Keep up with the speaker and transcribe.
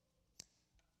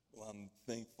I'm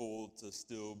thankful to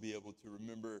still be able to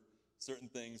remember certain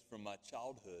things from my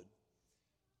childhood.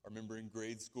 I remember in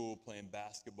grade school playing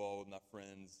basketball with my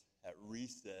friends at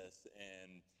recess,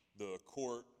 and the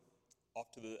court,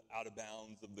 off to the out of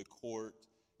bounds of the court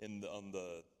on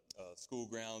the school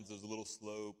grounds, there's a little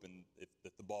slope, and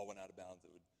if the ball went out of bounds, it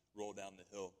would roll down the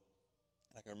hill.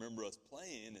 And I can remember us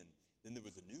playing, and then there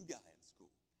was a new guy in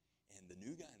school. And the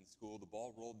new guy in school, the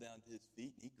ball rolled down to his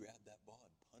feet, and he grabbed that ball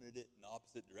and punted it in the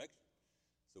opposite direction.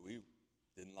 So we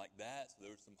didn't like that, so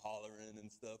there was some hollering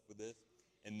and stuff with this.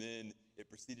 And then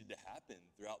it proceeded to happen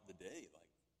throughout the day.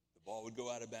 Like, the ball would go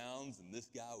out of bounds, and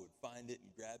this guy would find it and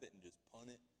grab it and just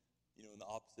punt it, in the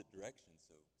opposite direction.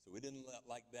 So we didn't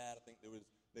like that. I think there was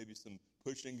maybe some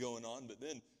pushing going on. But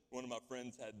then one of my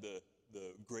friends had the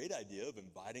great idea of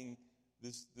inviting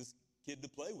this kid to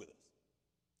play with us.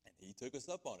 And he took us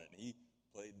up on it, and he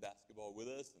played basketball with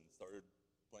us and started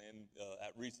playing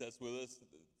at recess with us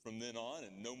from then on,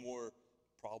 and no more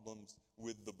problems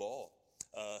with the ball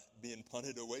being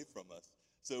punted away from us.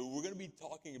 So we're going to be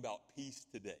talking about peace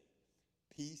today.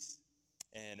 Peace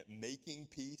and making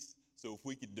peace. So if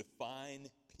we could define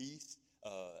peace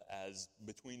as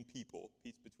between people,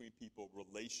 peace between people,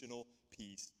 relational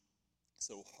peace.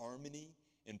 So harmony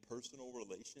in personal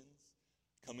relations,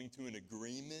 coming to an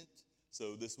agreement.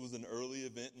 So this was an early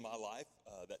event in my life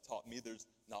that taught me there's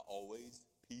not always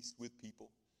peace with people.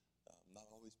 Not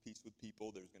always peace with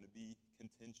people. There's going to be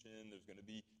contention. There's going to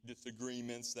be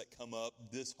disagreements that come up,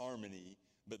 disharmony.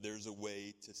 But there's a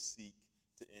way to seek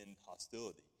to end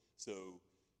hostility. So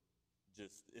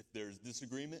just if there's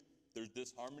disagreement, there's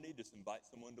disharmony, just invite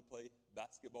someone to play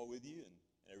basketball with you, and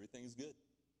everything's good.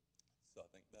 So I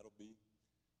think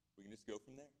we can just go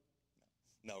from there.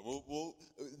 No, we'll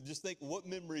just think, what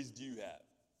memories do you have?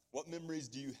 What memories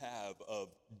do you have of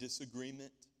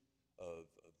disagreement, of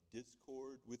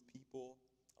discord with people,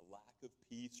 a lack of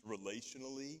peace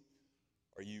relationally?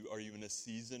 Are you in a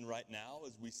season right now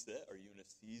as we sit? Are you in a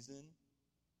season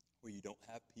where you don't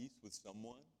have peace with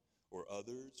someone or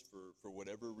others for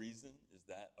whatever reason? Is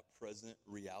that a present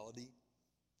reality?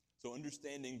 So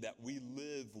understanding that we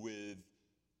live with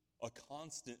a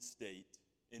constant state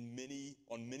on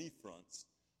many fronts,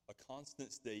 a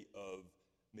constant state of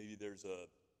maybe there's a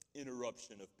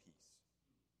interruption of peace.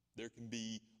 There can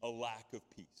be a lack of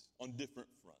peace on different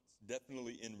fronts,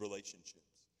 definitely in relationships.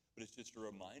 But it's just a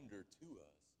reminder to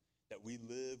us that we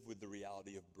live with the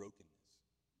reality of brokenness.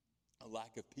 A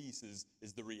lack of peace is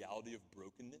the reality of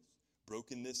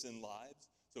brokenness in lives.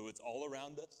 So it's all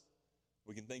around us.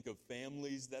 We can think of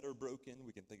families that are broken.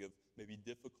 We can think of maybe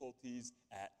difficulties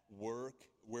at work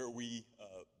where we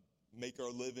make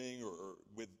our living, or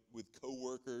with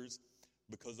coworkers.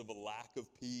 Because of a lack of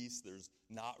peace, there's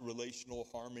not relational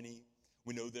harmony.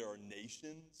 We know there are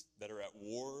nations that are at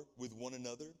war with one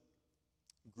another.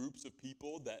 Groups of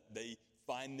people that they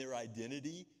find their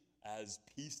identity as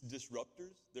peace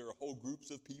disruptors. There are whole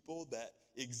groups of people that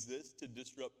exist to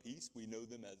disrupt peace. We know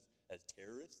them as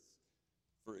terrorists,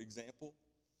 for example.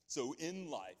 So in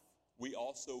life, we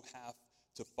also have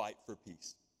to fight for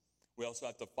peace. We also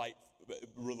have to fight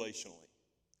relationally.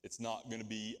 It's not going to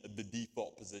be the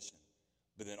default position.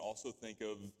 But then also think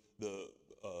of the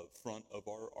front of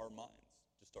our minds,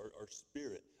 just our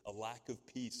spirit, a lack of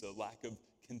peace, a lack of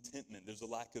contentment. There's a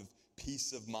lack of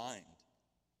peace of mind.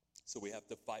 So we have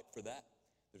to fight for that.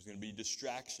 There's going to be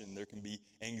distraction. There can be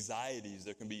anxieties.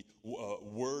 There can be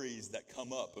worries that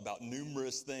come up about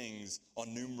numerous things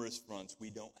on numerous fronts.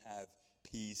 We don't have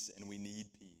peace, and we need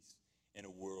peace in a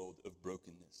world of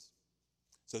brokenness.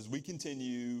 So as we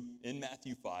continue in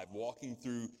Matthew 5, walking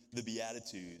through the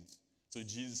Beatitudes, so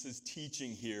Jesus is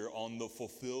teaching here on the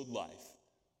fulfilled life,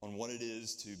 on what it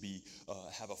is to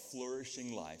have a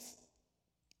flourishing life.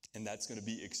 And that's going to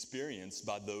be experienced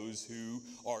by those who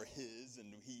are his,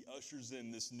 and he ushers in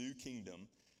this new kingdom.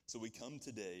 So we come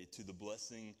today to the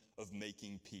blessing of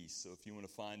making peace. So if you want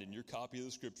to find in your copy of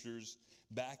the scriptures,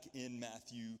 back in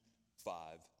Matthew 5,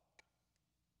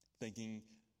 thinking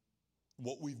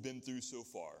what we've been through so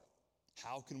far,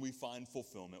 how can we find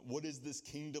fulfillment? What is this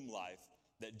kingdom life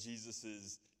that Jesus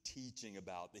is teaching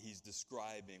about, that he's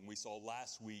describing? We saw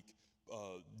last week,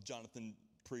 Jonathan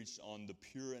preached on the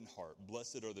pure in heart.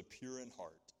 Blessed are the pure in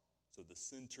heart. So the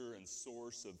center and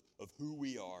source of who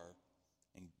we are,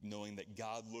 and knowing that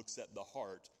God looks at the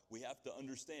heart, we have to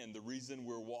understand the reason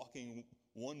we're walking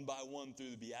one by one through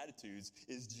the Beatitudes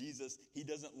is Jesus. He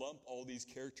doesn't lump all these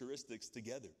characteristics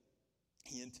together.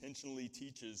 He intentionally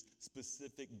teaches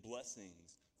specific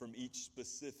blessings from each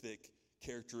specific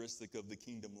characteristic of the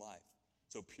kingdom life.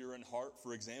 So pure in heart,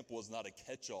 for example, is not a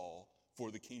catch-all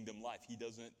for the kingdom life. He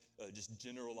doesn't just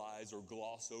generalize or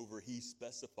gloss over. He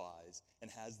specifies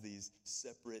and has these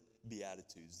separate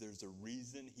beatitudes. There's a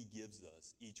reason he gives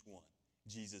us each one.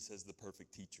 Jesus as the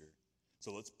perfect teacher.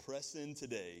 So let's press in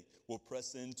today. We'll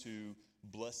press into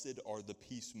blessed are the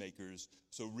peacemakers.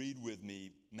 So read with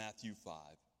me Matthew 5.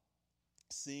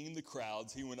 Seeing the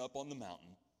crowds, he went up on the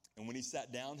mountain. And when he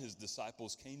sat down, his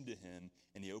disciples came to him,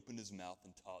 and he opened his mouth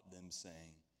and taught them,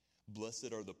 saying,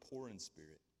 Blessed are the poor in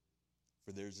spirit,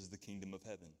 for theirs is the kingdom of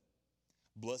heaven.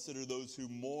 Blessed are those who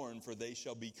mourn, for they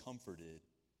shall be comforted.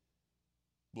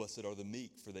 Blessed are the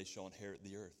meek, for they shall inherit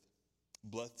the earth.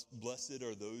 Blessed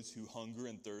are those who hunger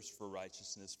and thirst for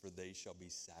righteousness, for they shall be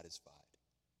satisfied.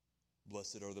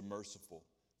 Blessed are the merciful,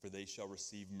 for they shall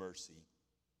receive mercy.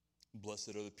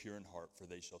 Blessed are the pure in heart, for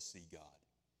they shall see God.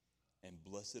 And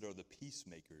blessed are the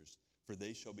peacemakers, for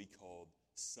they shall be called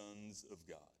sons of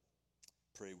God.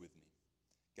 Pray with me.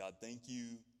 God, thank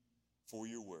you for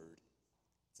your word.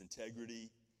 Its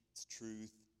integrity, its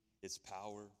truth, its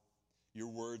power. Your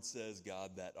word says,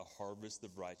 God, that a harvest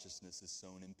of righteousness is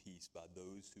sown in peace by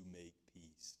those who make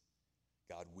peace.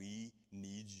 God, we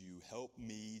need you. Help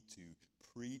me to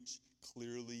preach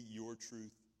clearly your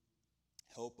truth.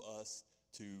 Help us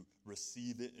to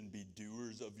receive it and be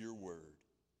doers of your word.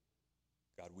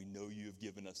 God, we know you have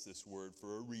given us this word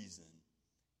for a reason,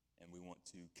 and we want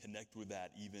to connect with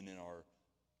that even in our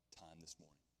time this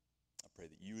morning. I pray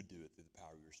that you would do it through the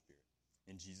power of your Spirit.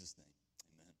 In Jesus' name,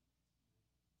 amen.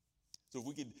 So if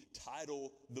we could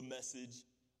title the message,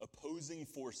 Opposing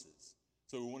Forces.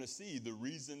 So we want to see the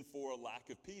reason for a lack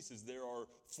of peace is there are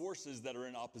forces that are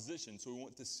in opposition. So we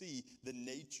want to see the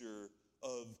nature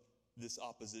of this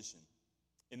opposition.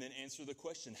 And then answer the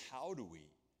question, how do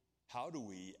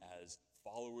we as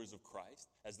followers of Christ,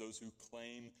 as those who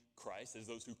claim Christ, as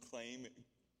those who claim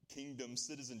kingdom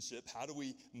citizenship, how do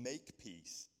we make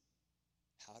peace?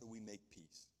 How do we make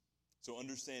peace? So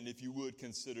understand, if you would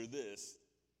consider this,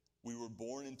 we were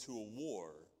born into a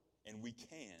war, and we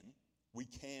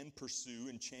can pursue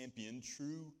and champion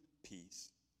true peace.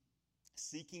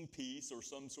 Seeking peace or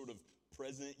some sort of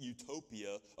present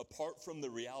utopia apart from the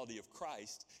reality of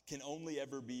Christ can only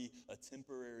ever be a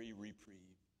temporary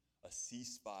reprieve, a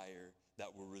ceasefire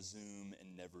that will resume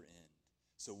and never end.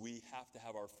 So we have to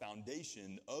have our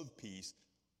foundation of peace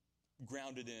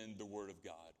grounded in the Word of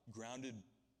God, grounded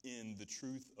in the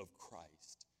truth of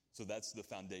Christ. So that's the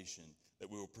foundation that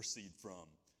we will proceed from,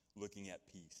 looking at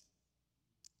peace.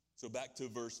 So back to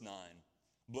verse 9.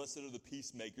 Blessed are the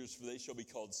peacemakers, for they shall be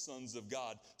called sons of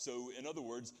God. So in other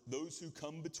words, those who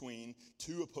come between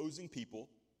two opposing people,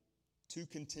 two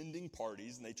contending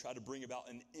parties, and they try to bring about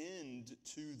an end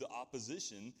to the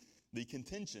opposition, the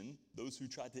contention, those who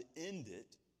try to end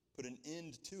it, put an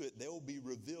end to it, they will be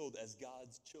revealed as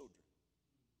God's children.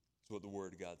 That's what the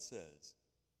Word of God says.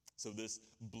 So this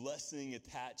blessing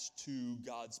attached to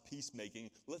God's peacemaking,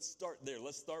 let's start there.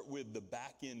 Let's start with the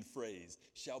back end phrase,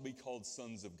 shall be called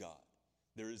sons of God.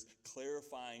 There is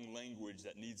clarifying language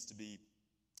that needs to be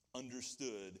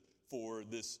understood for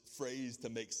this phrase to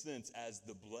make sense as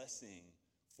the blessing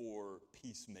for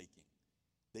peacemaking.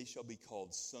 They shall be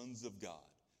called sons of God.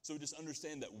 So just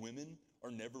understand that women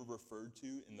are never referred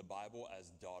to in the Bible as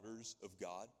daughters of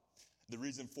God. The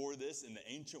reason for this in the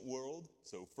ancient world,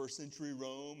 so first century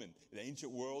Rome and the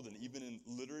ancient world and even in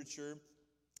literature,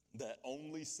 that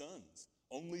only sons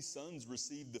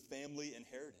received the family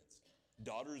inheritance.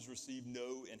 Daughters received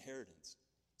no inheritance.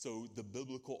 So the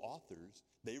biblical authors,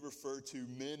 they refer to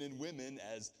men and women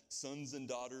as sons and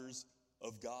daughters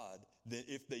of God. Then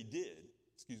if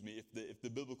the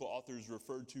biblical authors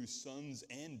referred to sons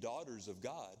and daughters of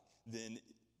God, then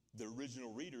the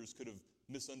original readers could have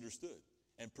misunderstood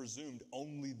and presumed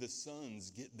only the sons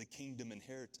get the kingdom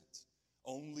inheritance.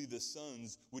 Only the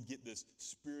sons would get this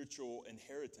spiritual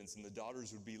inheritance, and the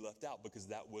daughters would be left out because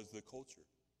that was the culture.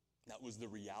 That was the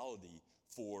reality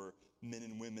for men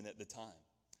and women at the time.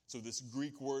 So this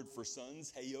Greek word for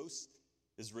sons, heios,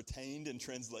 is retained in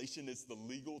translation. It's the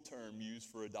legal term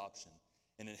used for adoption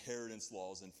and inheritance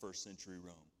laws in first century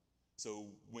Rome. So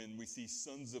when we see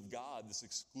sons of God, this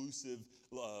exclusive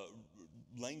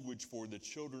language for the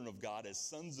children of God as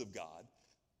sons of God,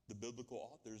 the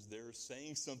biblical authors, they're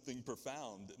saying something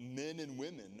profound. Men and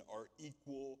women are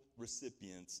equal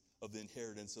recipients of the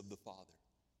inheritance of the Father.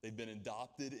 They've been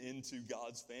adopted into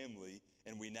God's family,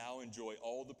 and we now enjoy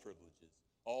all the privileges,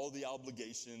 all the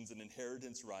obligations and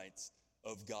inheritance rights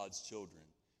of God's children.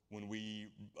 When we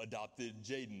adopted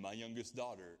Jaden, my youngest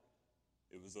daughter,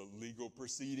 it was a legal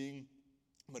proceeding,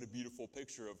 but a beautiful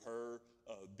picture of her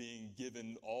being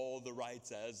given all the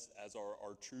rights as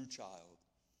our true child.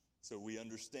 So we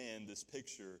understand this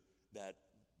picture that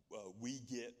we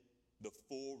get the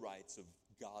full rights of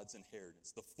God's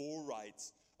inheritance, the full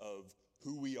rights of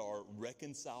who we are,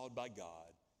 reconciled by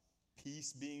God,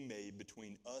 peace being made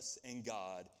between us and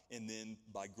God, and then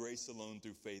by grace alone,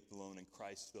 through faith alone, in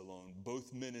Christ alone,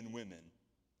 both men and women,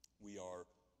 we are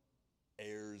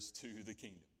heirs to the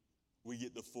kingdom. We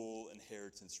get the full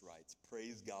inheritance rights.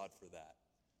 Praise God for that.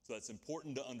 So that's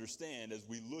important to understand as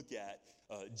we look at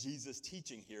Jesus'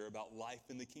 teaching here about life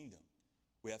in the kingdom.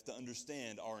 We have to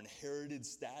understand our inherited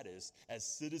status as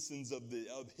citizens of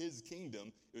his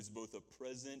kingdom is both a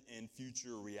present and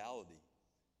future reality.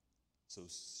 So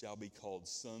shall be called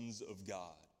sons of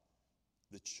God,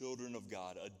 the children of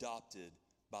God, adopted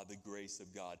by the grace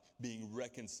of God, being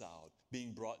reconciled,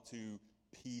 being brought to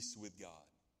peace with God.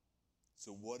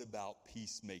 So what about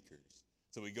peacemakers?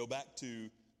 So we go back to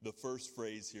the first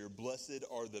phrase here, blessed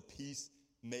are the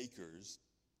peacemakers.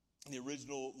 In the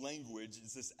original language,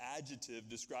 it's this adjective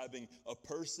describing a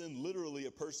person, literally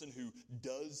a person who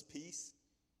does peace.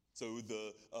 So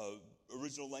the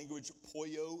original language,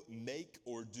 poio, make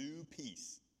or do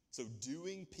peace. So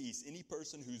doing peace, any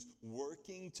person who's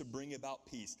working to bring about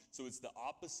peace. So it's the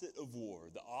opposite of war,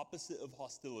 the opposite of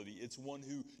hostility. It's one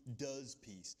who does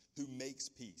peace, who makes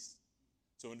peace.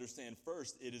 So understand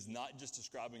first, it is not just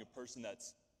describing a person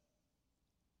that's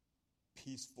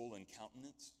peaceful in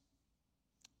countenance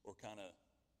or kind of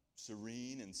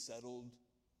serene and settled,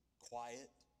 quiet.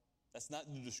 That's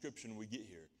not the description we get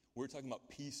here. We're talking about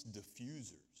peace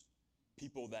diffusers,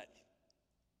 people that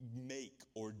make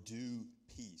or do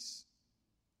peace.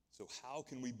 So how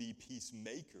can we be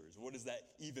peacemakers? What does that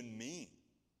even mean?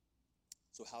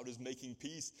 So how does making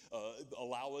peace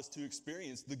allow us to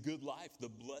experience the good life, the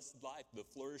blessed life, the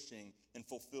flourishing and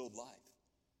fulfilled life?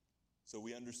 So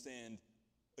we understand,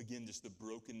 again, just the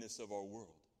brokenness of our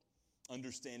world,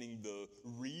 understanding the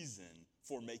reason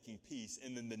for making peace,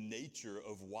 and then the nature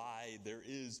of why there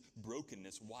is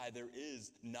brokenness, why there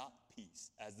is not peace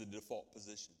as the default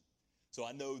position. So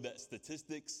I know that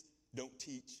statistics don't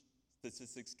teach.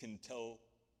 Statistics can tell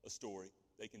a story.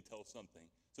 They can tell something.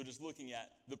 So just looking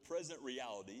at the present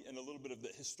reality and a little bit of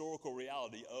the historical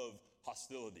reality of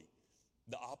hostility,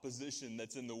 the opposition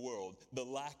that's in the world, the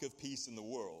lack of peace in the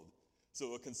world.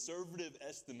 So a conservative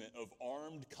estimate of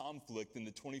armed conflict in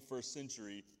the 21st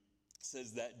century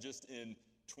says that just in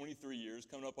 23 years,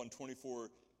 coming up on 24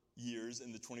 years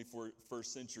in the 21st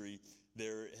century,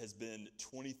 there has been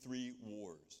 23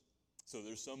 wars. So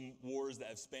there's some wars that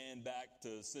have spanned back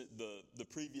to the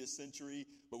previous century,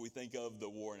 but we think of the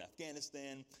war in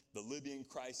Afghanistan, the Libyan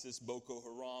crisis, Boko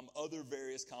Haram, other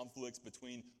various conflicts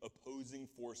between opposing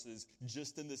forces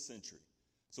just in this century.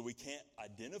 So we can't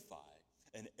identify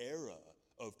an era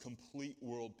of complete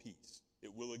world peace.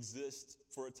 It will exist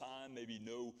for a time, maybe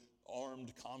no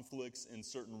armed conflicts in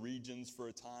certain regions for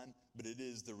a time, but it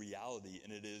is the reality,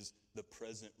 and it is the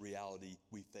present reality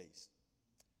we face.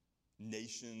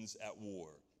 Nations at war,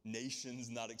 nations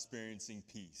not experiencing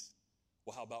peace.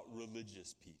 Well, how about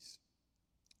religious peace?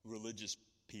 Religious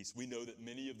peace. We know that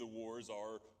many of the wars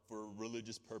are for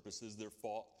religious purposes. They're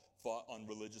fought on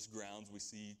religious grounds. We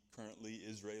see currently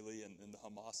Israeli and the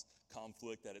Hamas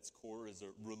conflict at its core is a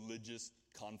religious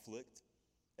conflict.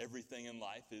 Everything in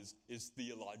life is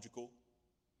theological.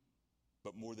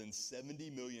 But more than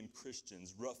 70 million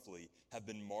Christians, roughly, have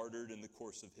been martyred in the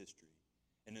course of history.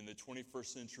 And in the 21st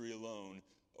century alone,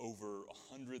 over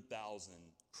 100,000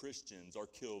 Christians are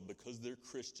killed because they're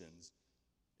Christians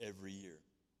every year.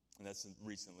 And that's in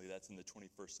the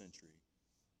 21st century.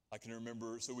 I can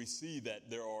remember, so we see that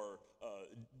there are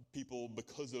people,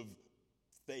 because of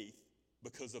faith,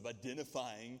 because of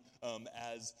identifying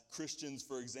as Christians,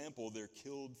 for example, they're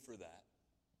killed for that.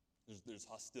 There's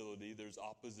hostility, there's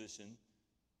opposition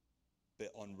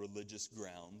on religious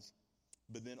grounds,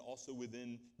 but then also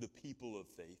within the people of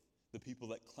faith, the people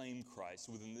that claim Christ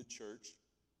within the church.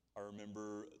 I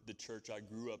remember the church I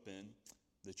grew up in,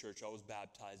 the church I was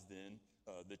baptized in,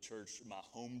 the church, my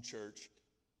home church,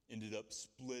 ended up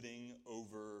splitting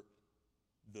over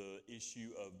the issue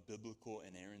of biblical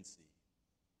inerrancy.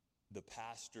 The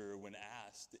pastor, when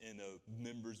asked in a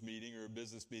members meeting or a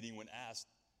business meeting, when asked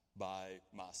by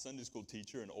my Sunday school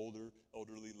teacher, an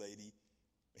elderly lady,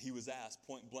 he was asked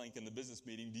point blank in the business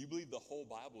meeting, do you believe the whole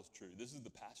Bible is true? This is the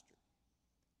pastor.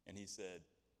 And he said,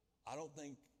 I don't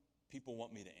think people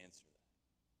want me to answer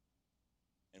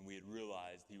that. And we had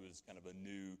realized he was kind of a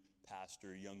new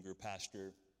pastor, younger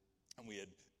pastor. And we had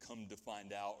come to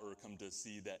find out or come to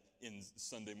see that in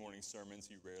Sunday morning sermons,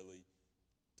 he rarely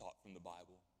taught from the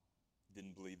Bible.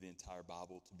 Didn't believe the entire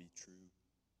Bible to be true.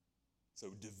 So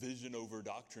division over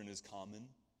doctrine is common.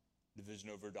 Division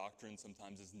over doctrine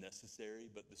sometimes is necessary,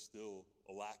 but there's still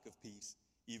a lack of peace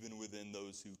even within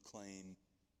those who claim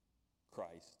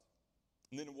Christ.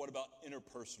 And then what about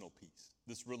interpersonal peace,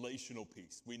 this relational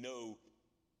peace? We know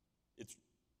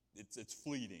it's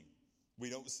fleeting. We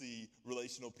don't see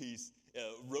relational peace.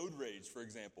 Road rage, for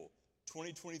example.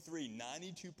 2023,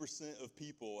 92% of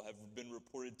people have been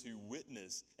reported to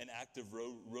witness an act of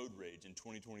road rage in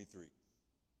 2023.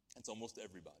 That's almost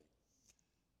everybody.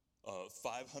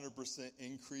 500%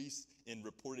 increase in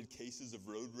reported cases of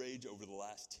road rage over the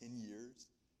last 10 years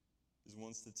is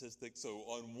one statistic. So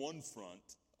on one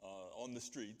front, on the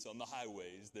streets, on the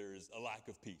highways, there is a lack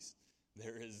of peace.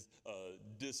 There is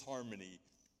disharmony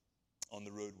on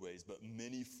the roadways, but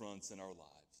many fronts in our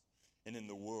lives and in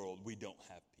the world, we don't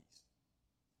have peace.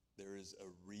 There is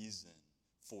a reason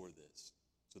for this.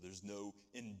 So there's no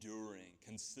enduring,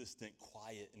 consistent,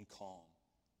 quiet, and calm.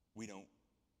 We don't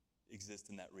exist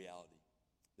in that reality.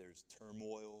 There's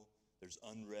turmoil, there's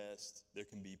unrest, there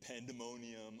can be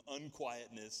pandemonium,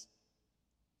 unquietness.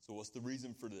 So what's the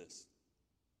reason for this?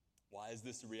 Why is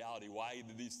this a reality? Why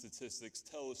do these statistics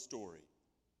tell a story?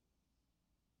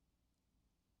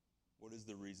 What is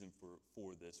the reason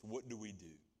for this? What do we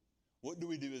do? What do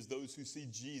we do as those who see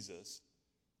Jesus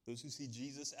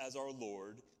as our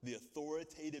Lord, the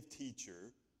authoritative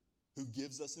teacher who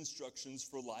gives us instructions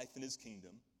for life in his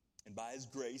kingdom? And by his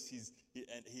grace, he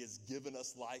has given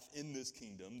us life in this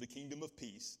kingdom, the kingdom of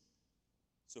peace.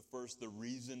 So first, the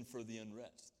reason for the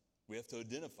unrest. We have to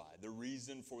identify the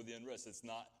reason for the unrest. It's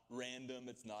not random.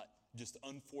 It's not just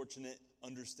unfortunate.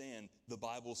 Understand, the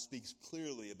Bible speaks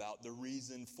clearly about the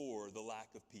reason for the lack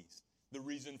of peace, the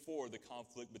reason for the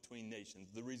conflict between nations,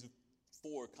 the reason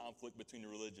for conflict between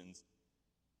religions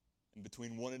and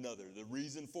between one another. The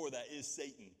reason for that is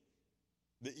Satan,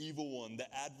 the evil one, the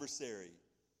adversary.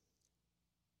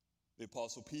 The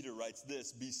Apostle Peter writes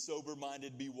this: "Be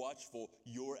sober-minded, be watchful.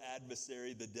 Your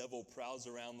adversary, the devil, prowls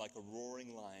around like a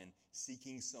roaring lion,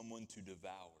 seeking someone to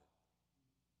devour."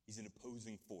 He's an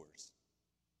opposing force.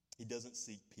 He doesn't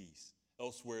seek peace.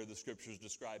 Elsewhere, the scriptures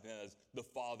describe him as the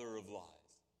father of lies.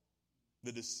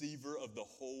 The deceiver of the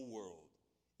whole world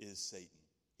is Satan.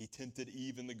 He tempted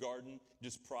Eve in the garden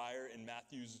just prior in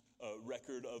Matthew's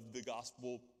record of the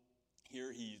gospel.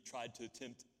 Here he tried to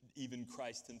tempt even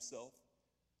Christ himself.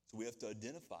 So we have to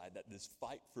identify that this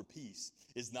fight for peace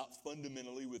is not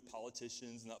fundamentally with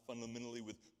politicians, not fundamentally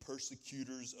with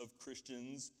persecutors of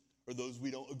Christians or those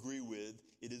we don't agree with.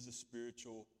 It is a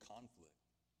spiritual conflict.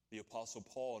 The Apostle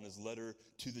Paul, in his letter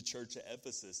to the church at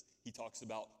Ephesus, he talks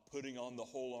about putting on the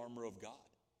whole armor of God.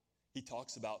 He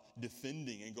talks about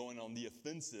defending and going on the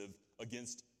offensive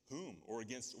against whom or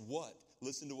against what?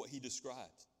 Listen to what he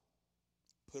describes.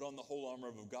 Put on the whole armor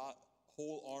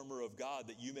of God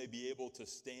that you may be able to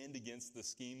stand against the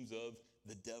schemes of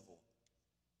the devil.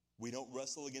 We don't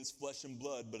wrestle against flesh and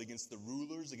blood, but against the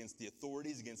rulers, against the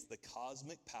authorities, against the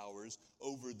cosmic powers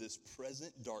over this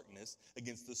present darkness,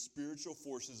 against the spiritual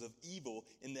forces of evil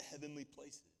in the heavenly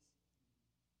places.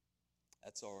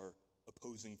 That's our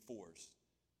opposing force,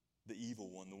 the evil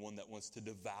one, the one that wants to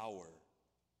devour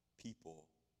people.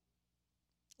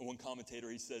 One commentator,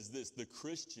 he says this: the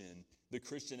Christian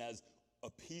as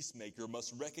a peacemaker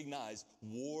must recognize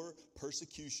war,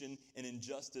 persecution, and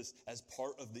injustice as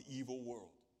part of the evil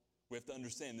world. We have to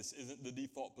understand this isn't the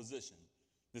default position.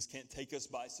 This can't take us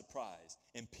by surprise.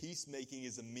 And peacemaking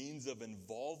is a means of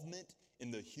involvement in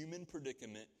the human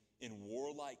predicament in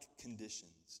warlike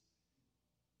conditions,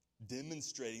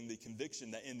 demonstrating the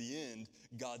conviction that in the end,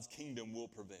 God's kingdom will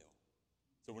prevail.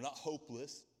 So we're not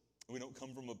hopeless. We don't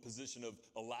come from a position of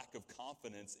a lack of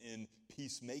confidence in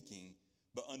peacemaking,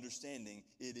 but understanding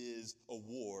it is a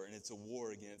war, and it's a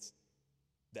war against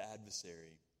the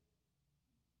adversary,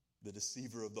 the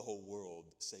deceiver of the whole world,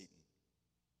 Satan.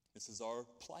 This is our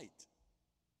plight.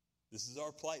 This is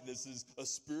our plight. This is a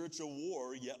spiritual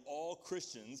war, yet all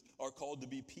Christians are called to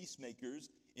be peacemakers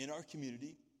in our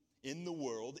community, in the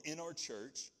world, in our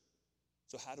church.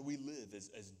 So how do we live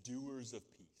as doers of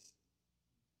peace?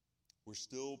 We're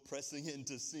still pressing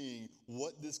into seeing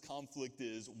what this conflict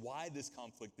is, why this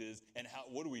conflict is, and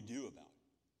what do we do about it?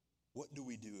 What do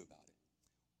we do about it?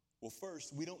 Well,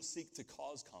 first, we don't seek to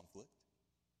cause conflict.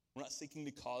 We're not seeking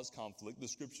to cause conflict. The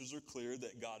scriptures are clear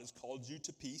that God has called you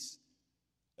to peace.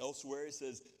 Elsewhere, it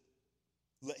says,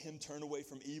 let him turn away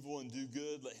from evil and do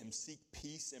good. Let him seek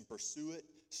peace and pursue it.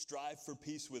 Strive for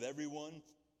peace with everyone.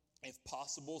 If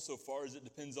possible, so far as it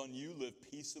depends on you, live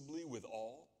peaceably with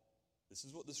all. This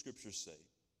is what the scriptures say.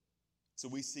 So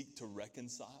we seek to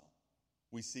reconcile.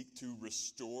 We seek to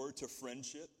restore to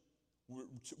friendship.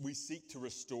 We seek to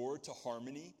restore to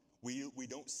harmony. We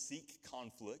don't seek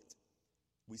conflict.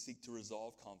 We seek to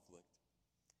resolve conflict.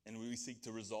 And we seek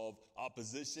to resolve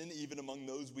opposition, even among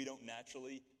those we don't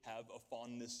naturally have a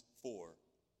fondness for.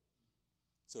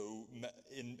 So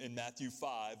in Matthew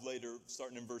 5, later,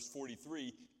 starting in verse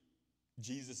 43,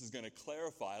 Jesus is going to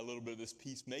clarify a little bit of this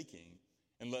peacemaking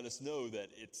and let us know that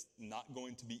it's not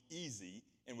going to be easy,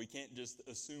 and we can't just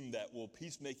assume that, well,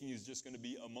 peacemaking is just going to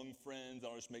be among friends.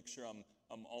 I'll just make sure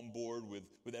I'm on board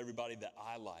with everybody that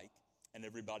I like and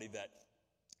everybody that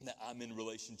I'm in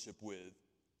relationship with.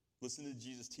 Listen to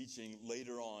Jesus' teaching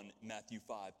later on in Matthew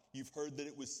 5. You've heard that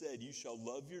it was said, you shall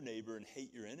love your neighbor and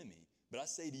hate your enemy. But I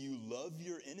say to you, love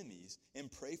your enemies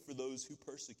and pray for those who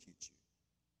persecute you,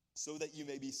 so that you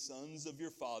may be sons of your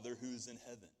Father who is in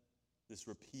heaven. This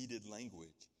repeated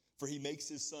language. For he makes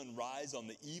his sun rise on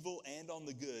the evil and on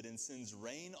the good, and sends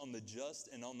rain on the just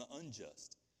and on the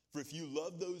unjust. For if you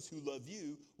love those who love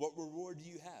you, what reward do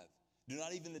you have? Do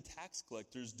not even the tax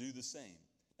collectors do the same?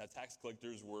 Now, tax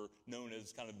collectors were known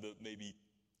as kind of the maybe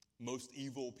most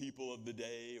evil people of the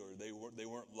day, or they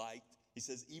weren't liked. He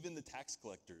says, even the tax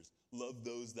collectors love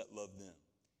those that love them.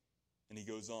 And he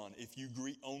goes on, if you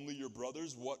greet only your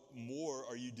brothers, what more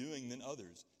are you doing than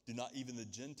others? Do not even the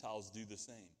Gentiles do the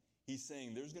same? He's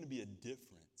saying there's going to be a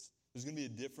difference. There's going to be a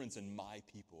difference in my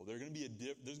people. There's going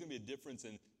to be a difference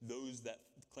in those that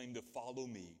claim to follow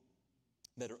me,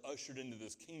 that are ushered into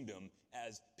this kingdom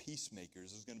as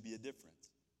peacemakers. There's going to be a difference.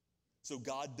 So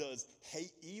God does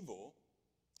hate evil.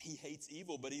 He hates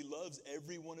evil, but he loves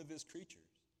every one of his creatures.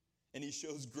 And he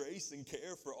shows grace and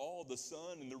care for all. The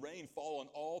sun and the rain fall on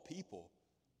all people.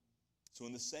 So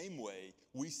in the same way,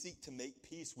 we seek to make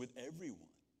peace with everyone.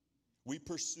 We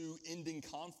pursue ending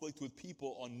conflict with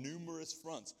people on numerous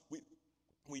fronts.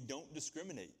 We don't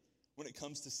discriminate when it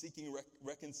comes to seeking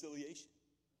reconciliation.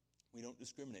 We don't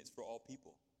discriminate. It's for all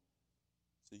people.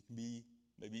 So you can be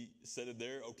maybe set it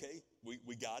there, okay,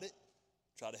 we got it.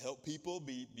 Try to help people,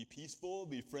 be peaceful,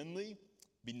 be friendly,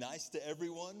 be nice to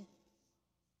everyone.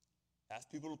 Ask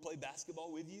people to play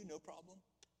basketball with you, no problem.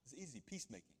 It's easy,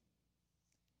 peacemaking.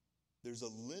 There's a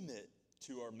limit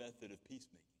to our method of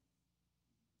peacemaking.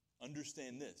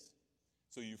 Understand this.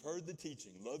 So you've heard the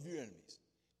teaching, love your enemies.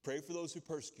 Pray for those who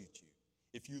persecute you.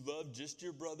 If you love just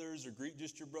your brothers or greet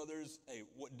just your brothers, hey,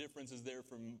 what difference is there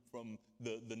from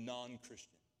the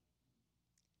non-Christian?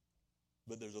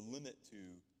 But there's a limit to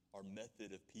our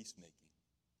method of peacemaking.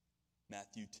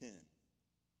 Matthew 10,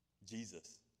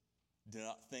 Jesus, do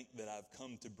not think that I've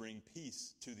come to bring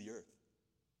peace to the earth.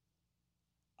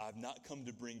 I've not come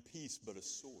to bring peace, but a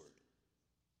sword.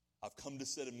 I've come to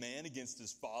set a man against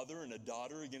his father, and a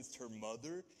daughter against her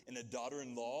mother, and a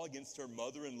daughter-in-law against her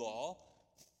mother-in-law.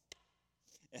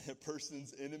 And a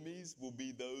person's enemies will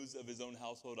be those of his own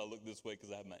household. I look this way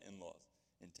because I have my in-laws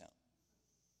in town.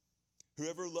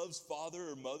 Whoever loves father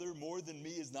or mother more than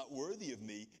me is not worthy of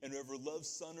me, and whoever loves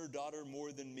son or daughter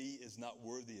more than me is not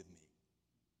worthy of me.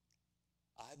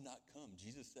 I've not come.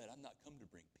 Jesus said, I've not come to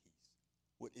bring peace.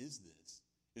 What is this?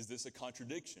 Is this a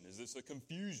contradiction? Is this a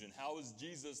confusion? How is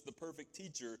Jesus, the perfect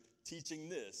teacher, teaching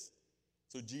this?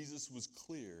 So Jesus was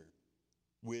clear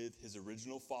with his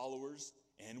original followers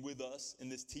and with us in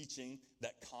this teaching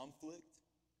that conflict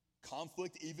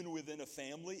even within a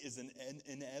family is an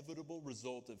inevitable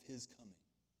result of his coming.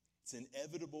 It's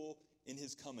inevitable in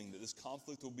his coming that this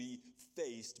conflict will be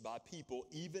faced by people,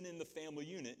 even in the family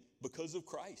unit, because of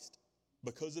Christ,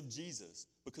 because of Jesus,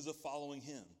 because of following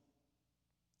him.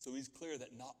 So he's clear that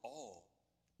not all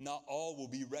will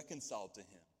be reconciled to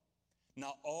him.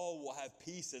 Not all will have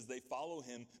peace as they follow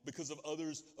him because of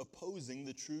others opposing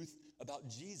the truth about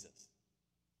Jesus.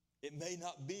 It may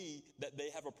not be that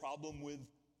they have a problem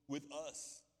with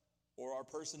us or our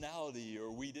personality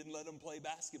or we didn't let them play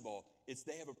basketball. It's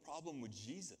they have a problem with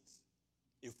Jesus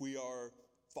if we are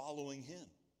following him,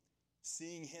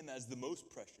 seeing him as the most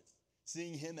precious,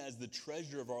 seeing him as the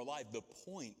treasure of our life, the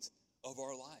point of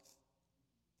our life.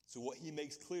 So what he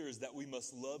makes clear is that we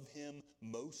must love him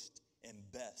most and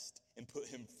best and put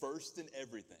him first in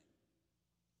everything,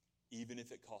 even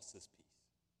if it costs us peace.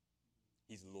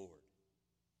 He's Lord.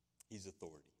 He's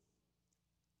authority.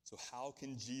 So how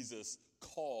can Jesus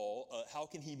how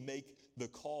can he make the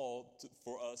call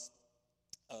for us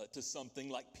to something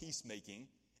like peacemaking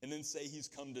and then say he's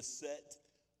come to set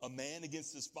a man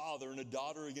against his father and a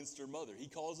daughter against her mother? He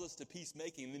calls us to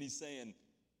peacemaking, and then he's saying,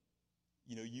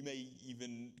 you may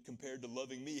even, compared to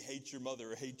loving me, hate your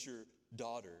mother or hate your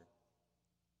daughter.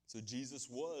 So Jesus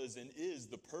was and is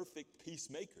the perfect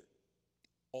peacemaker.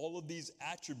 All of these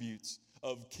attributes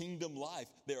of kingdom life,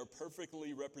 they are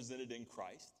perfectly represented in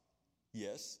Christ.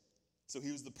 Yes. So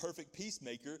he was the perfect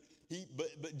peacemaker.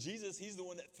 But Jesus, he's the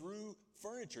one that threw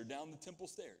furniture down the temple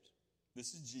stairs.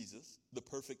 This is Jesus, the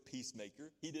perfect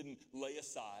peacemaker. He didn't lay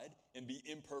aside and be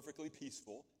imperfectly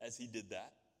peaceful as he did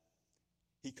that.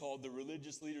 He called the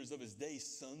religious leaders of his day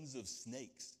sons of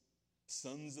snakes,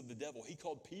 sons of the devil. He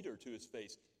called Peter to his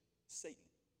face Satan.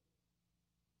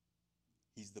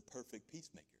 He's the perfect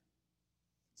peacemaker.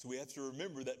 So we have to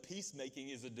remember that peacemaking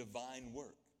is a divine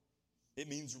work. It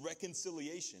means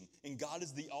reconciliation, and God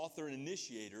is the author and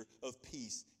initiator of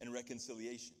peace and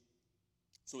reconciliation.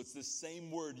 So it's the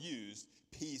same word used,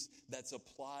 peace, that's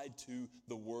applied to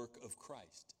the work of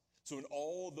Christ. So in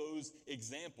all those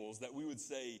examples that we would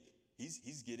say,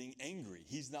 he's getting angry,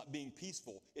 he's not being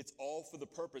peaceful, it's all for the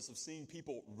purpose of seeing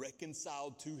people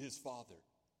reconciled to his Father.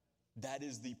 That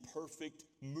is the perfect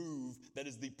move, that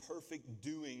is the perfect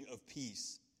doing of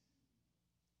peace.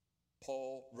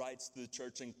 Paul writes to the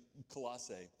church in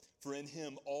Colossae, "For in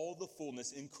him all the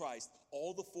fullness, in Christ,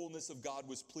 all the fullness of God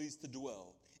was pleased to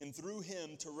dwell, and through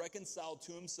him to reconcile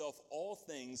to himself all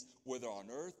things, whether on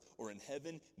earth or in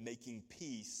heaven, making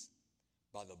peace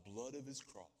by the blood of his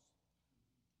cross."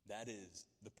 That is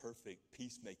the perfect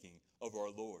peacemaking of our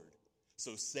Lord.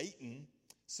 So Satan,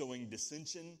 sowing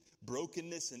dissension,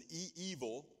 brokenness, and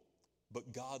evil,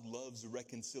 but God loves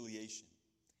reconciliation.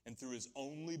 And through his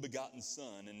only begotten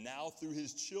Son, and now through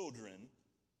his children,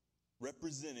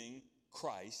 representing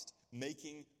Christ,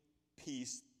 making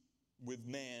peace with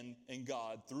man and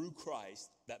God through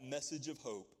Christ, that message of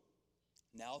hope,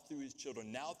 now through his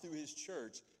children, now through his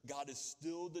church, God is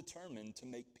still determined to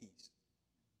make peace.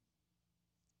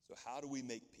 So how do we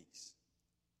make peace?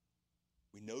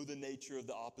 We know the nature of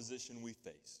the opposition we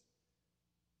face.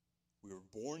 We were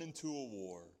born into a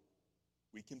war.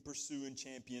 We can pursue and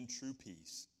champion true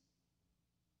peace.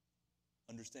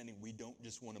 Understanding we don't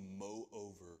just want to mow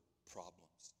over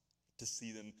problems, to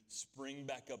see them spring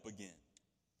back up again.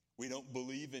 We don't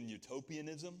believe in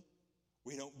utopianism.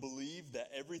 We don't believe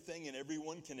that everything and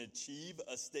everyone can achieve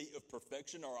a state of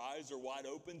perfection. Our eyes are wide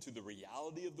open to the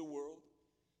reality of the world,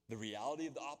 the reality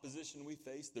of the opposition we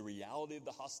face, the reality of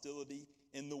the hostility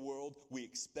in the world. We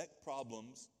expect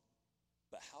problems,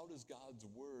 but how does God's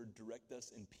word direct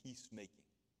us in peacemaking?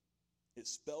 It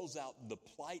spells out the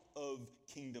plight of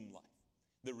kingdom life,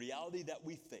 the reality that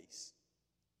we face.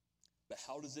 But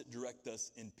how does it direct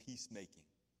us in peacemaking?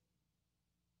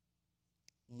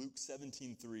 Luke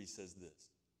 17:3 says this.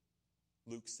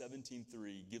 Luke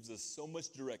 17:3 gives us so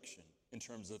much direction in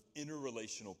terms of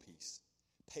interrelational peace.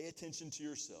 Pay attention to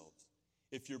yourselves.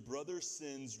 If your brother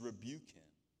sins, rebuke him.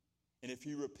 And if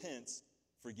he repents,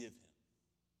 forgive him.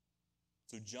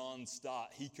 So John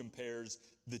Stott, he compares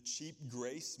the cheap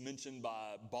grace mentioned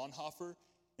by Bonhoeffer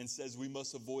and says we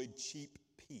must avoid cheap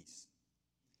peace.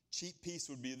 Cheap peace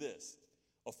would be this: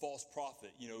 a false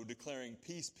prophet, declaring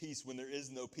peace, peace when there is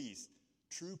no peace.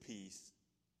 True peace,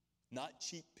 not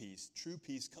cheap peace, true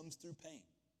peace comes through pain.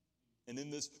 And in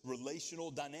this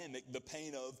relational dynamic, the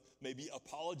pain of maybe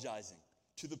apologizing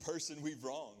to the person we've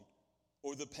wronged,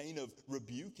 or the pain of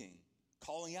rebuking,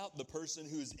 calling out the person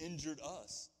who has injured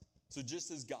us. So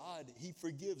just as God, he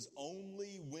forgives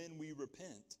only when we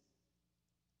repent.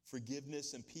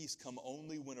 Forgiveness and peace come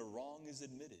only when a wrong is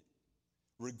admitted,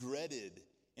 regretted,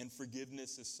 and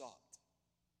forgiveness is sought.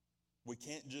 We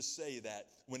can't just say that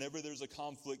whenever there's a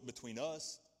conflict between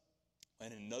us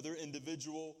and another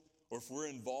individual, or if we're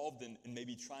involved in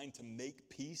maybe trying to make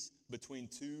peace between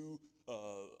two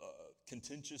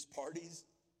contentious parties,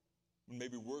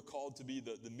 maybe we're called to be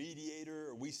the mediator,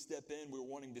 or we step in, we're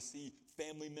wanting to see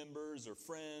family members or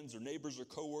friends or neighbors or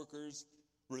coworkers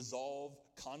resolve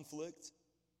conflict.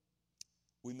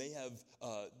 We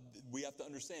have to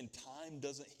understand time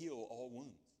doesn't heal all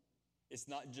wounds. It's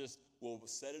not just, we'll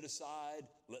set it aside,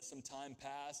 let some time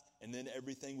pass, and then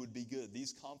everything would be good.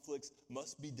 These conflicts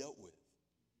must be dealt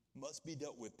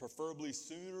with, preferably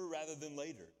sooner rather than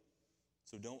later.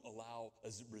 So don't allow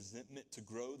a resentment to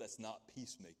grow. That's not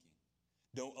peacemaking.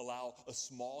 Don't allow a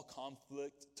small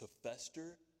conflict to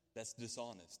fester. That's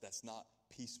dishonest. That's not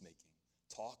peacemaking.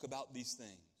 Talk about these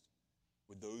things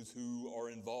with those who are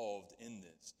involved in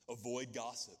this. Avoid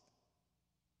gossip.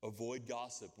 Avoid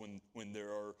gossip when there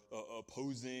are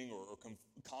opposing or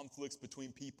conflicts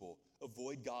between people.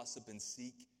 Avoid gossip and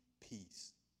seek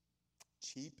peace.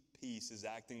 Cheap peace is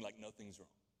acting like nothing's wrong.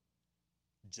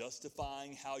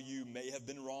 Justifying how you may have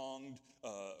been wronged,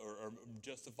 or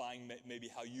justifying maybe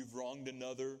how you've wronged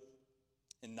another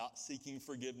and not seeking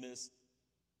forgiveness.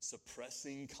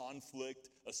 Suppressing conflict,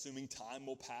 assuming time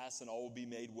will pass and all will be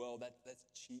made well. That's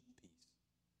cheap peace.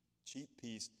 Cheap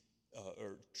peace,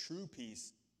 or true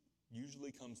peace,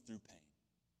 usually comes through pain.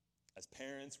 As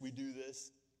parents, we do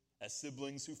this. As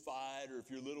siblings who fight, or if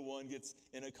your little one gets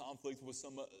in a conflict with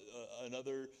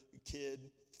another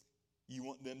kid, You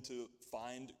want them to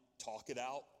talk it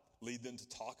out, lead them to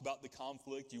talk about the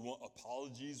conflict. You want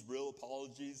apologies, real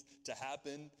apologies to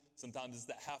happen. Sometimes it's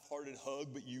that half-hearted hug,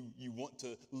 but you want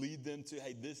to lead them to,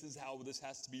 hey, this is how this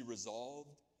has to be resolved.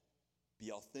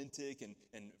 Be authentic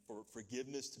and for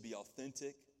forgiveness to be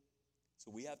authentic. So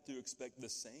we have to expect the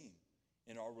same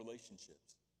in our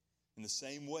relationships. In the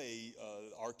same way,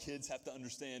 our kids have to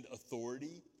understand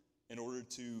authority in order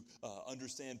to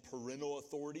understand parental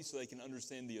authority so they can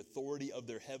understand the authority of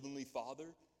their heavenly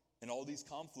Father. In all these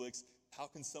conflicts, how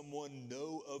can someone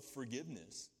know of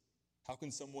forgiveness? How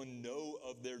can someone know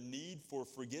of their need for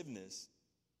forgiveness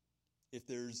if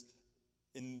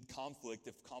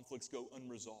conflicts go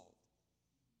unresolved?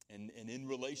 And in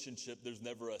relationship, there's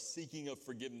never a seeking of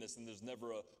forgiveness, and there's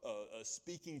never a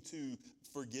speaking to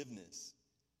forgiveness.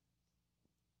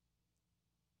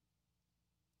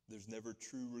 There's never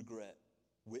true regret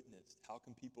witnessed. How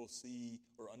can people see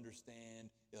or understand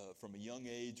from a young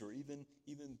age, or even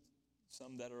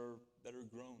some that are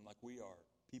grown like we are,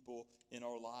 people in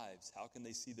our lives, how can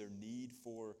they see their need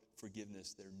for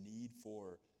forgiveness, their need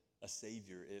for a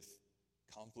Savior if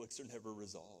conflicts are never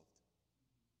resolved?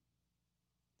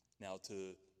 Now,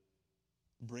 to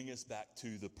bring us back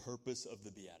to the purpose of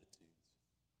the Beatitudes,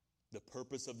 the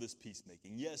purpose of this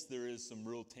peacemaking. Yes, there is some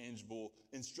real tangible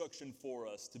instruction for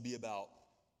us to be about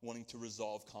wanting to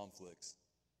resolve conflicts.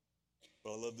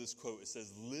 But I love this quote. It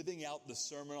says, living out the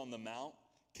Sermon on the Mount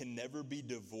can never be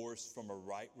divorced from a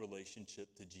right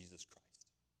relationship to Jesus Christ.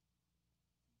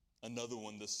 Another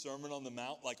one, the Sermon on the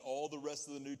Mount, like all the rest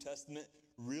of the New Testament,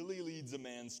 really leads a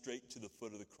man straight to the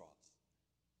foot of the cross.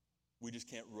 We just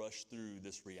can't rush through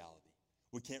this reality.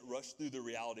 We can't rush through the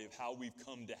reality of how we've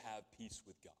come to have peace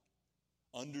with God.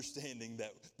 Understanding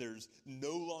that there's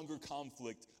no longer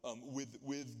conflict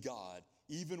with God,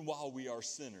 even while we are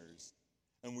sinners,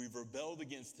 and we've rebelled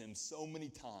against Him so many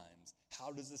times.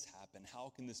 How does this happen?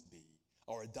 How can this be?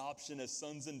 Our adoption as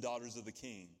sons and daughters of the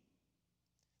King.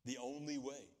 The only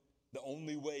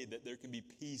way that there can be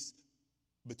peace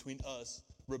between us,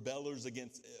 rebellers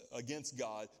against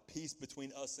God, peace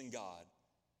between us and God.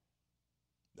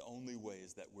 The only way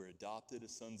is that we're adopted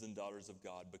as sons and daughters of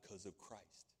God because of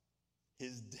Christ.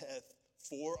 His death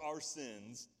for our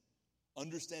sins,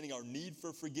 understanding our need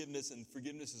for forgiveness, and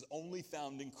forgiveness is only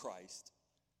found in Christ.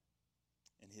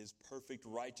 And His perfect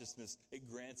righteousness, it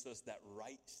grants us that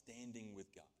right standing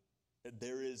with God. That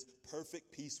there is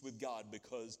perfect peace with God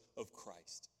because of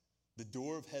Christ. The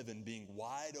door of heaven being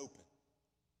wide open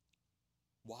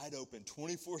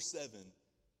 24/7.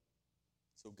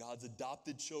 So God's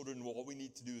adopted children, all we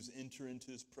need to do is enter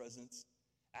into His presence,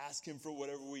 ask Him for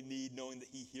whatever we need, knowing that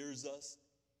He hears us,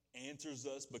 answers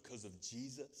us because of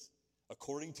Jesus,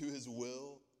 according to His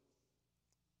will.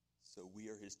 So we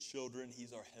are His children.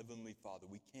 He's our heavenly Father.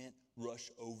 We can't rush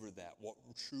over that, what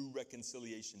true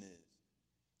reconciliation is.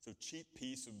 So cheap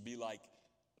peace would be like,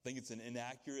 I think it's an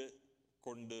inaccurate,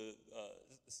 according to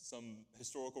some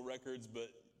historical records, but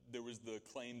there was the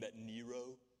claim that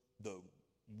Nero, the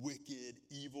wicked,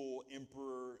 evil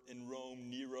emperor in Rome,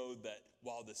 Nero, that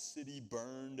while the city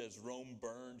burned, as Rome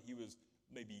burned, he was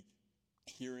maybe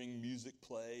hearing music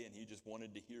play and he just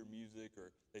wanted to hear music,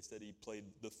 or they said he played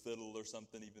the fiddle or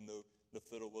something, even though the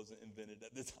fiddle wasn't invented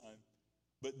at the time.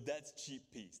 But that's cheap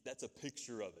peace. That's a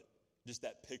picture of it. Just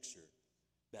that picture.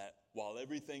 That while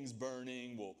everything's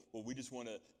burning, we just want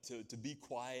to be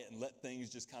quiet and let things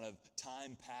just kind of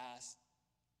time pass.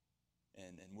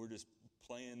 And we're just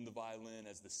playing the violin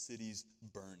as the city's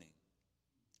burning.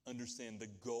 Understand, the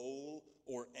goal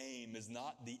or aim is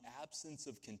not the absence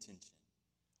of contention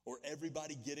or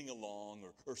everybody getting along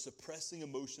or suppressing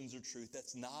emotions or truth.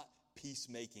 That's not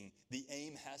peacemaking. The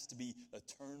aim has to be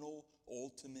eternal,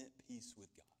 ultimate peace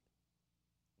with God.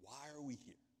 Why are we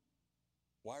here?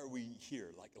 Why are we here?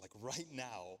 Like right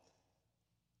now,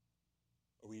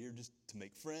 are we here just to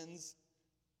make friends,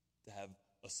 to have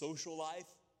a social life,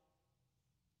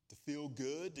 to feel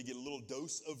good, to get a little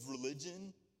dose of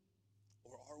religion?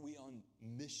 Or are we on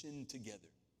mission together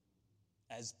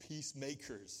as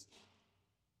peacemakers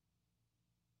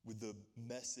with the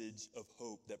message of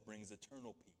hope that brings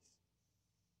eternal peace?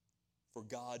 For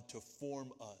God to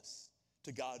form us,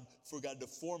 for God to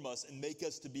form us and make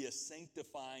us to be a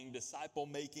sanctifying,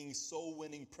 disciple-making,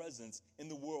 soul-winning presence in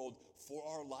the world for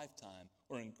our lifetime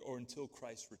or until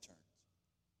Christ returns.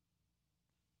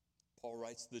 Paul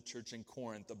writes to the church in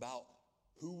Corinth about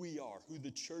who we are, who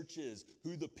the church is,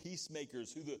 who the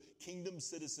peacemakers, who the kingdom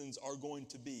citizens are going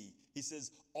to be. He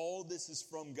says, all this is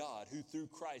from God, who through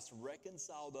Christ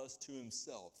reconciled us to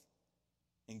Himself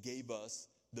and gave us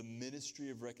the ministry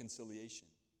of reconciliation.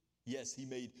 Yes, He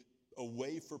made a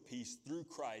way for peace through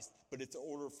Christ, but it's in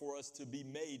order for us to be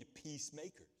made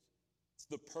peacemakers. It's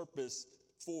the purpose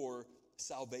for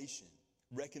salvation,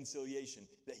 reconciliation,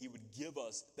 that he would give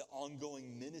us the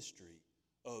ongoing ministry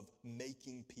of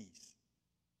making peace.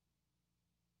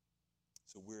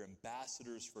 So we're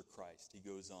ambassadors for Christ, he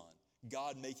goes on.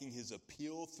 God making his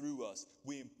appeal through us.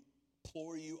 We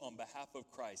implore you on behalf of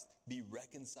Christ, be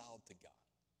reconciled to God.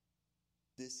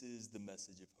 This is the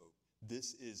message of hope.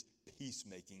 This is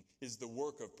peacemaking, is the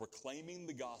work of proclaiming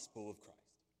the gospel of Christ.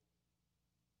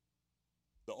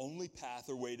 The only path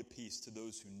or way to peace to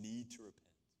those who need to repent.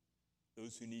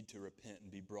 Those who need to repent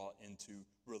and be brought into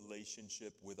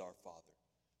relationship with our Father.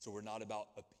 So we're not about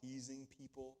appeasing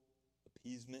people.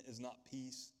 Appeasement is not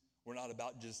peace. We're not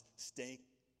about just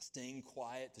staying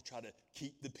quiet to try to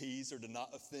keep the peace or to not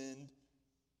offend.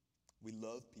 We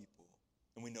love people.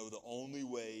 And we know the only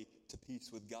way to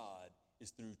peace with God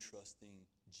is through trusting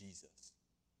Jesus.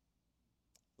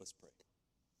 Let's pray.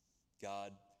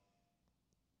 God,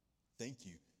 thank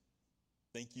you.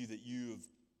 Thank you that you have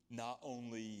not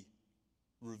only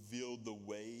revealed the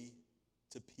way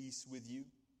to peace with you,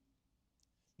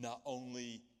 not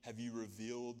only have you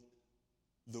revealed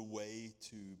the way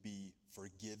to be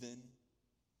forgiven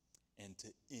and to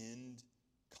end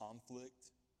conflict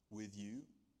with you,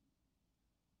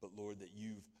 but Lord, that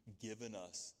you've given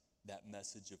us that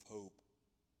message of hope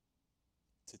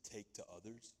to take to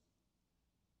others,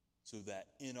 so that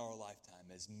in our lifetime,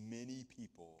 as many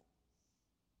people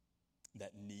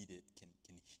that need it can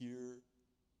hear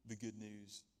the good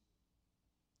news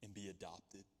and be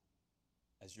adopted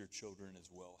as your children as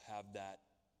well, have that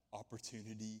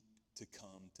opportunity to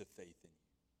come to faith in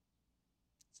you.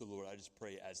 So Lord, I just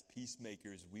pray as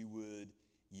peacemakers, we would,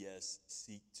 yes,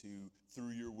 seek to,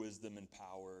 through your wisdom and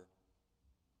power,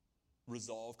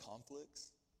 resolve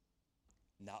conflicts,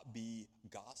 not be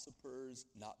gossipers,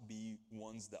 not be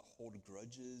ones that hold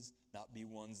grudges, not be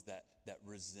ones that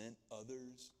resent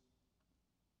others.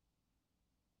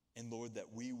 And Lord,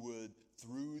 that we would,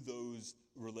 through those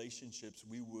relationships,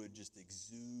 we would just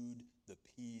exude the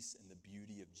peace and the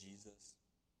beauty of Jesus.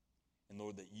 And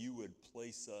Lord, that you would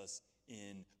place us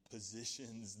in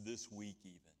positions this week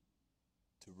even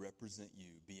to represent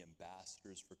you, be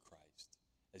ambassadors for Christ,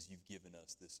 as you've given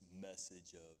us this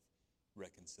message of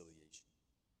reconciliation.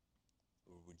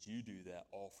 Lord, would you do that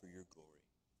all for your glory?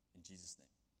 In Jesus' name,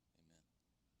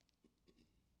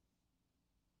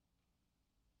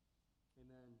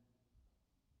 amen. Amen.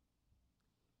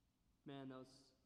 Man, that was